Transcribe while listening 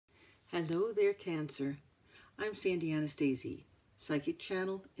Hello there, Cancer. I'm Sandy Anastasi, psychic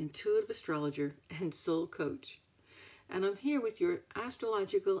channel, intuitive astrologer, and soul coach. And I'm here with your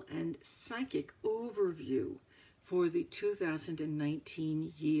astrological and psychic overview for the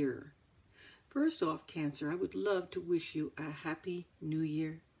 2019 year. First off, Cancer, I would love to wish you a happy new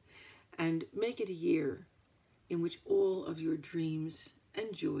year and make it a year in which all of your dreams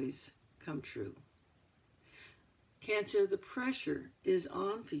and joys come true. Cancer, the pressure is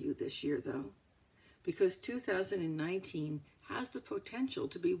on for you this year, though, because 2019 has the potential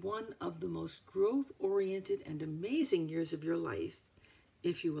to be one of the most growth-oriented and amazing years of your life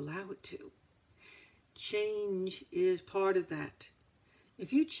if you allow it to. Change is part of that.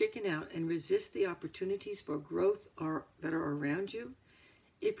 If you chicken out and resist the opportunities for growth that are around you,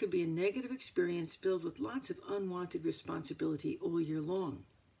 it could be a negative experience filled with lots of unwanted responsibility all year long.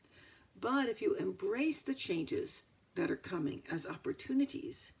 But if you embrace the changes that are coming as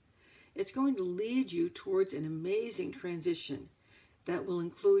opportunities, it's going to lead you towards an amazing transition that will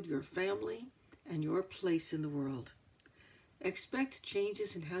include your family and your place in the world. Expect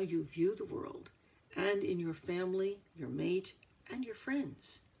changes in how you view the world and in your family, your mate, and your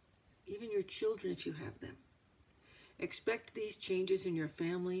friends, even your children if you have them. Expect these changes in your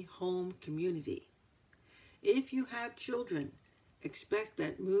family, home, community. If you have children, expect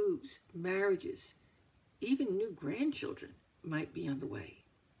that moves, marriages, even new grandchildren might be on the way.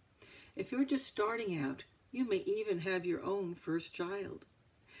 If you're just starting out, you may even have your own first child.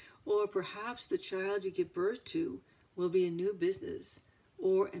 Or perhaps the child you give birth to will be a new business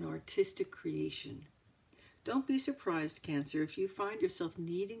or an artistic creation. Don't be surprised, Cancer, if you find yourself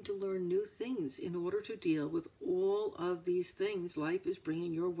needing to learn new things in order to deal with all of these things life is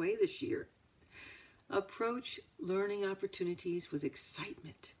bringing your way this year. Approach learning opportunities with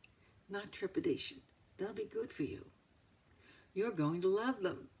excitement, not trepidation. They'll be good for you. You're going to love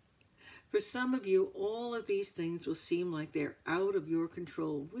them. For some of you, all of these things will seem like they're out of your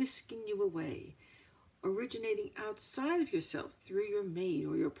control, whisking you away, originating outside of yourself through your mate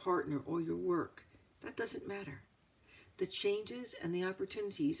or your partner or your work. That doesn't matter. The changes and the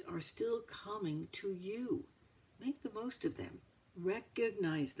opportunities are still coming to you. Make the most of them.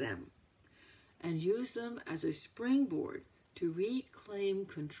 Recognize them. And use them as a springboard to reclaim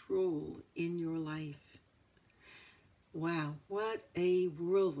control in your life. Wow, what a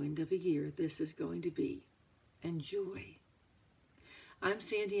whirlwind of a year this is going to be. Enjoy. I'm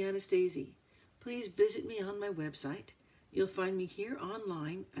Sandy Anastasi. Please visit me on my website. You'll find me here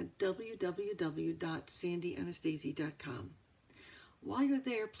online at www.sandyanastasi.com. While you're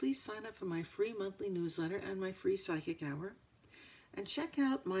there, please sign up for my free monthly newsletter and my free psychic hour. And check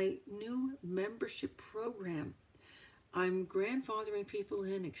out my new membership program. I'm grandfathering people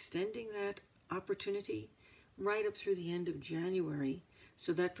in, extending that opportunity right up through the end of January,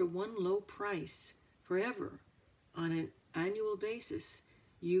 so that for one low price, forever, on an annual basis,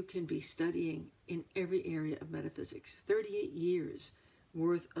 you can be studying in every area of metaphysics. 38 years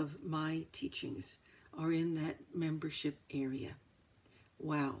worth of my teachings are in that membership area.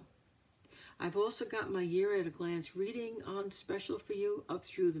 Wow. I've also got my year at a glance reading on special for you up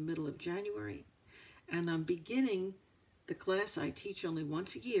through the middle of January. And I'm beginning the class I teach only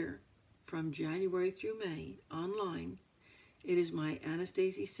once a year from January through May online. It is my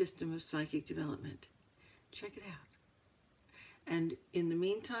Anastasi system of psychic development. Check it out. And in the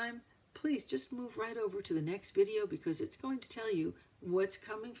meantime, please just move right over to the next video because it's going to tell you what's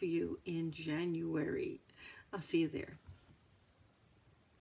coming for you in January. I'll see you there.